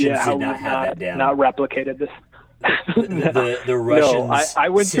no idea how we not replicated this. The Russians. No, I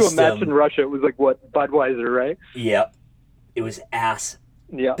went to a match in Russia. It was like Budweiser, right? Yep. It was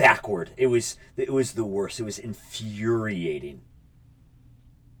backward. It was the worst. It was infuriating.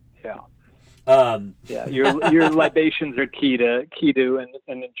 Yeah. Yeah. Your libations are key to an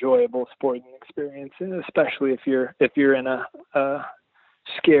enjoyable sporting experience, and especially if you're in a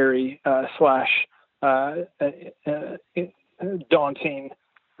scary / daunting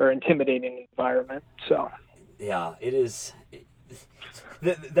or intimidating environment. So. Yeah, it is.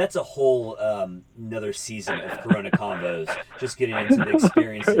 That's a whole another season of Corona Combos. Just getting into the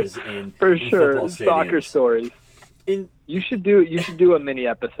experiences in for in sure football stadiums. Soccer stories. You should do a mini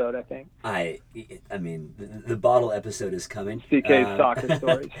episode. I think. I mean the bottle episode is coming. CK's soccer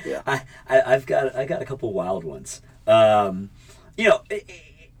stories. Yeah. I've got a couple wild ones. And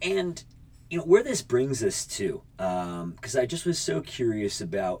where this brings us to, because I just was so curious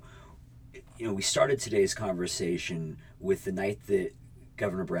about. We started today's conversation with the night that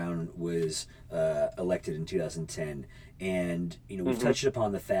Governor Brown was elected in 2010, and we've touched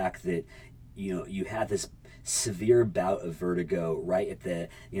upon the fact that you had this severe bout of vertigo right at the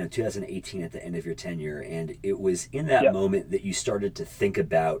 2018 at the end of your tenure, and it was in that moment that you started to think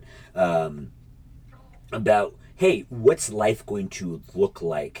about hey, what's life going to look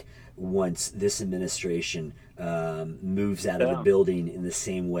like once this administration moves out of the building in the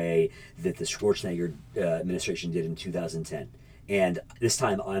same way that the Schwarzenegger administration did in 2010. And this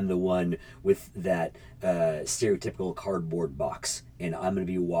time I'm the one with that stereotypical cardboard box, and I'm going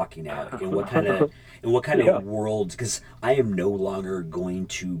to be walking out. And what kind of world? Because I am no longer going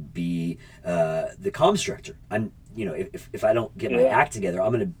to be the comms director. I'm if I don't get my act together,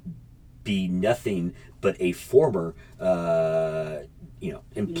 I'm going to be nothing but a former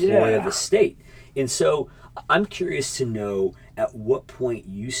employee of the state. And so I'm curious to know at what point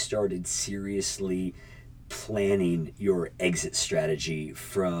you started seriously planning your exit strategy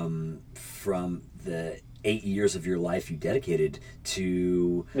from the 8 years of your life you dedicated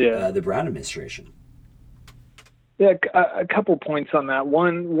to the Brown administration. Yeah, a couple points on that.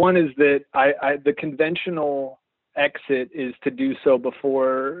 One is that the conventional exit is to do so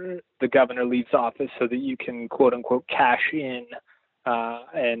before the governor leaves office, so that you can quote unquote cash in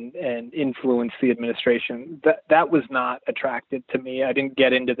and influence the administration. That was not attractive to me. I didn't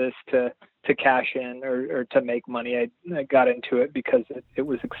get into this to cash in or to make money. I got into it because it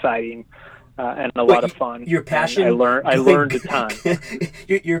was exciting and a lot of fun. Your passion. I learned a ton.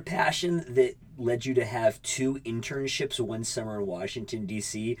 Your passion that led you to have 2 internships one summer in Washington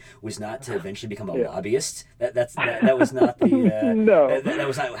D.C. was not to eventually become a lobbyist. That was not the no. That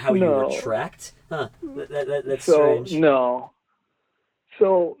was not how you were tracked. Huh? That's strange. No.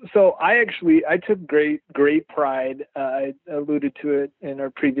 So I took great pride. I alluded to it in our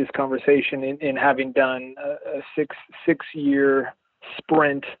previous conversation in having done a six-year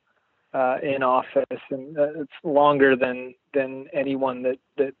sprint in office, and it's longer than anyone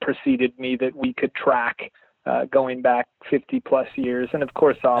that preceded me that we could track, going back 50 plus years. And of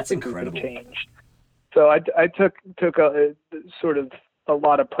course, That's offices have incredible. changed. So I took a sort of a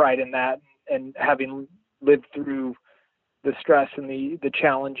lot of pride in that, and having lived through the stress and the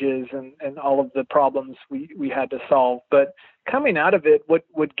challenges and all of the problems we had to solve. But coming out of it,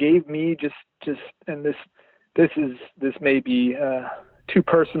 what gave me just and this may be too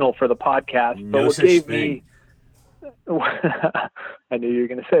personal for the podcast, but No what such gave thing. me I knew you were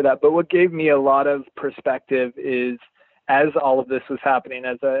going to say that, but what gave me a lot of perspective is, as all of this was happening,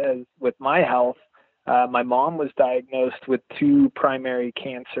 as with my health, my mom was diagnosed with two primary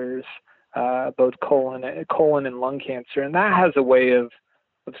cancers, both colon and lung cancer, and that has a way of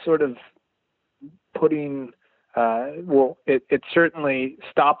sort of putting. It certainly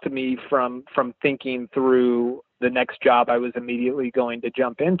stopped me from thinking through the next job I was immediately going to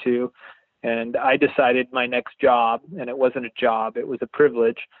jump into. And I decided my next job, and it wasn't a job, it was a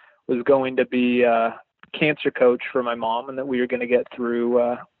privilege, was going to be a cancer coach for my mom, and that we were going to get through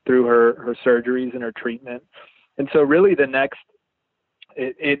her surgeries and her treatment. And so really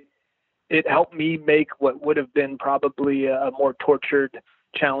it helped me make what would have been probably a more tortured,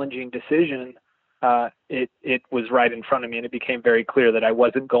 challenging decision. It was right in front of me, and it became very clear that I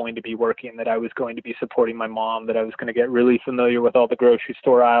wasn't going to be working, that I was going to be supporting my mom, that I was going to get really familiar with all the grocery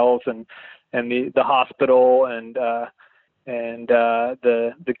store aisles and the hospital and the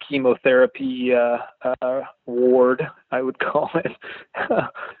chemotherapy ward, I would call it.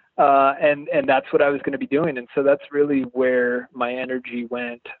 And that's what I was going to be doing. And so that's really where my energy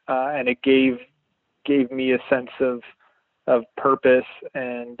went. And it gave me a sense of purpose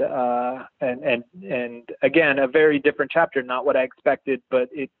and again, a very different chapter, not what I expected, but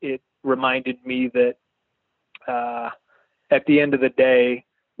it reminded me that, at the end of the day,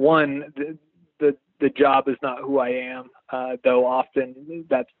 one, the job is not who I am, though often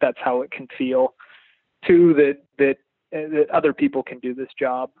that's how it can feel. Two, that other people can do this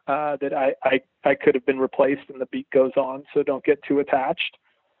job, that I could have been replaced, and the beat goes on, so don't get too attached.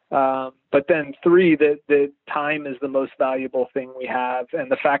 But then three, that time is the most valuable thing we have.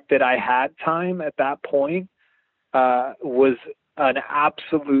 And the fact that I had time at that point was an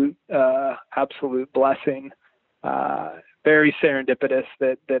absolute blessing. Very serendipitous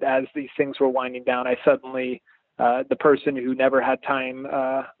that as these things were winding down, I suddenly, the person who never had time,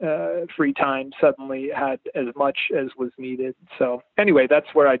 free time, suddenly had as much as was needed. So anyway,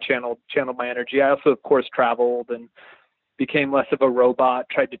 that's where I channeled my energy. I also, of course, traveled and became less of a robot,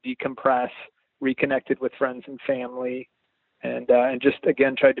 tried to decompress, reconnected with friends and family, and just,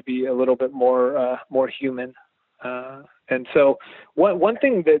 again, tried to be a little bit more human. And so one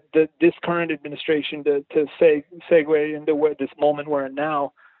thing that this current administration, to segue into this moment we're in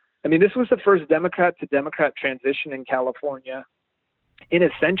now, I mean, this was the first Democrat to Democrat transition in California in a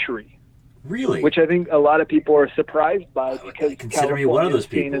century. Really? Which I think a lot of people are surprised by, because Consider me one of those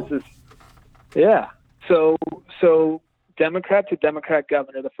people. Yeah. So Democrat to Democrat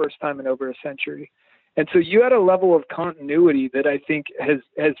governor, the first time in over a century. And so you had a level of continuity that I think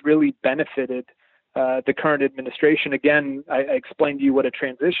has really benefited the current administration. Again, I explained to you what a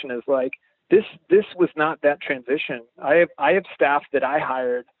transition is like. This was not that transition. I have staff that I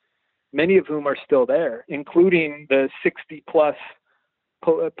hired, many of whom are still there, including the 60 plus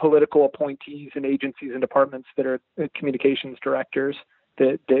political appointees and agencies and departments that are communications directors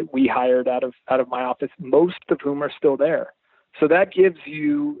that we hired out of my office, most of whom are still there. So that gives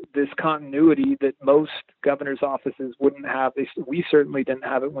you this continuity that most governors' offices wouldn't have. We certainly didn't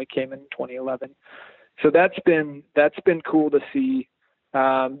have it when we came in 2011. So that's been cool to see.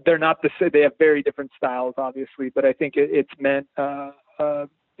 They're not the same. They have very different styles, obviously, but I think it's meant a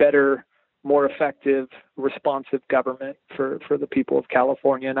better, more effective, responsive government for the people of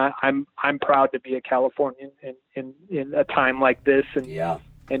California. And I'm proud to be a Californian in a time like this,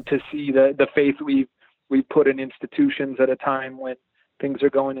 and to see the faith we've put in institutions at a time when things are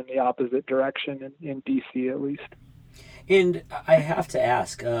going in the opposite direction, in DC at least. And I have to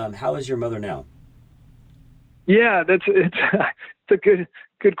ask, how is your mother now? Yeah, it's a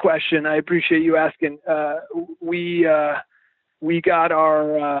good question. I appreciate you asking. We got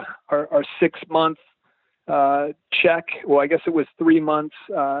our 6 month check. Well, I guess it was 3 months.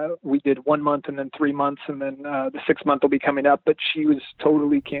 We did 1 month and then 3 months, and then the 6 month will be coming up. But she was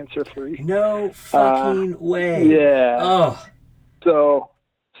totally cancer free. No fucking way. Yeah. Oh.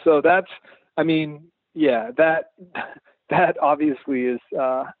 So that's, I mean, yeah, that obviously is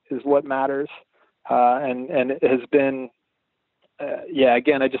what matters, and it has been yeah,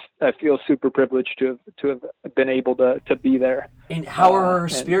 again, I feel super privileged to have been able to be there. And how are her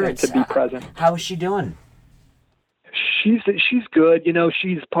spirits? And to be present. How is she doing? She's good.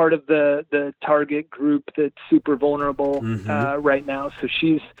 She's part of the target group that's super vulnerable right now. So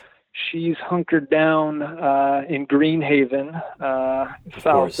she's hunkered down in Greenhaven,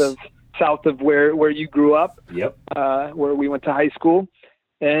 south of where you grew up. Yep. Where we went to high school.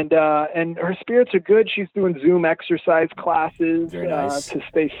 And her spirits are good. She's doing Zoom exercise classes. Very nice. To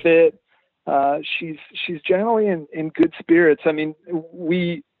stay fit. She's generally in good spirits. I mean,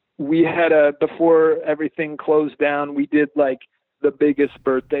 we had before everything closed down, we did like the biggest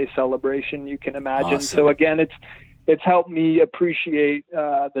birthday celebration you can imagine. Awesome. So again, it's helped me appreciate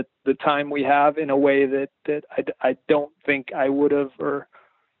the time we have in a way that I don't think I would have, or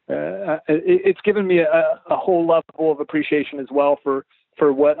it's given me a whole level of appreciation as well for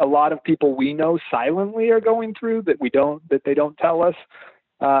what a lot of people we know silently are going through that they don't tell us.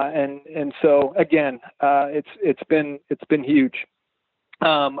 And so again, it's been huge.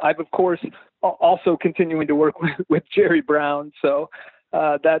 I've of course also continuing to work with Jerry Brown. So,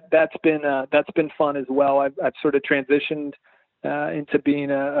 that's been fun as well. I've sort of transitioned, into being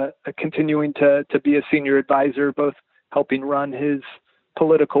continuing to be a senior advisor, both helping run his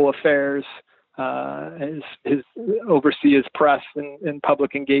political affairs, his oversee his press and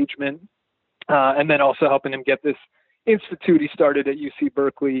public engagement, and then also helping him get this institute he started at UC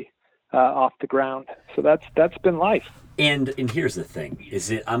Berkeley off the ground. So that's been life. And here's the thing: is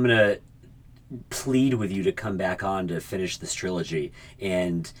that I'm gonna plead with you to come back on to finish this trilogy,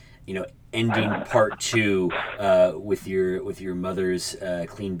 and ending part 2 with your mother's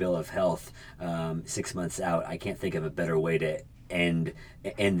clean bill of health 6 months out. I can't think of a better way to end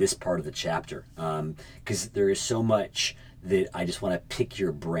this part of the chapter, because there is so much that I just want to pick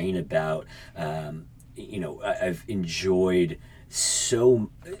your brain about. I've enjoyed to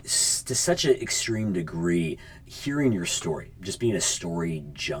such an extreme degree hearing your story, just being a story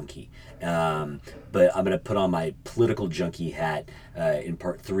junkie. But I'm going to put on my political junkie hat in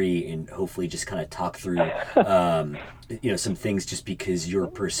part 3 and hopefully just kind of talk through some things, just because your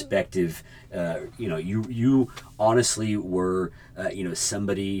perspective, you honestly were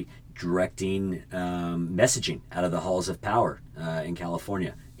somebody directing messaging out of the halls of power in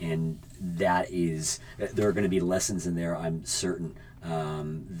California. And there are going to be lessons in there, I'm certain,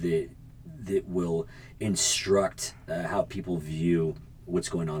 that will instruct how people view what's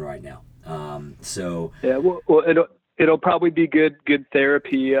going on right now. Yeah, well, it'll probably be good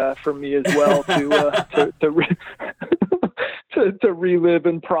therapy for me as well to relive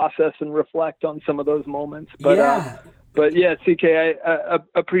and process and reflect on some of those moments. But yeah. But yeah, CK, I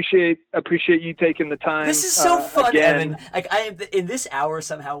appreciate you taking the time. This is so fun, again. Evan. Like in this hour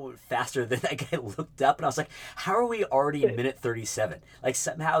somehow went faster than I looked up, and I was like, "How are we already in minute 37?" Like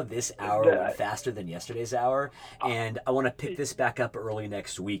somehow this hour went faster than yesterday's hour, and I want to pick this back up early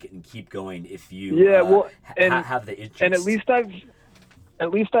next week and keep going if you have the interest. And at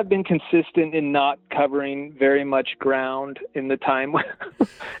least I've been consistent in not covering very much ground in the time.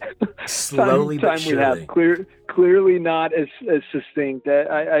 Slowly but surely. We have. Clearly not as succinct.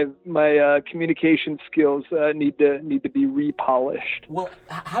 My communication skills need to be repolished. Well,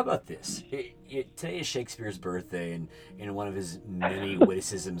 how about this? Today is Shakespeare's birthday, and one of his many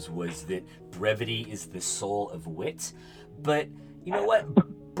witticisms was that brevity is the soul of wit. But you know what?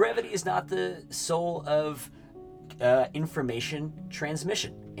 Brevity is not the soul of information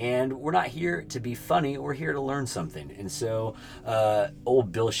transmission, and we're not here to be funny. We're here to learn something. And so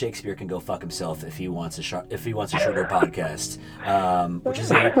old Bill Shakespeare can go fuck himself if he wants a shorter podcast, which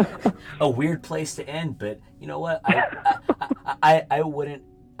is a weird place to end. But you know what? I wouldn't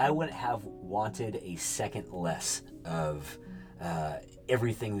have wanted a second less of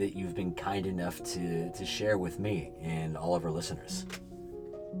everything that you've been kind enough to share with me and all of our listeners.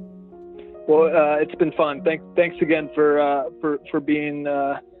 Well, it's been fun. Thanks again for being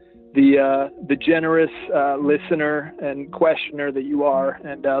the generous listener and questioner that you are,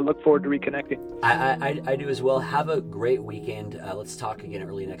 and look forward to reconnecting. I do as well. Have a great weekend. Let's talk again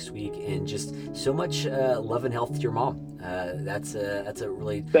early next week, and just so much love and health to your mom. That's a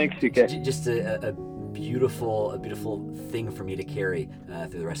really thanks, CK. Just a beautiful thing for me to carry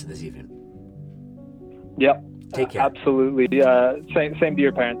through the rest of this evening. Yep. Take care. Absolutely. Same to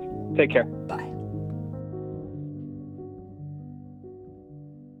your parents. Take care.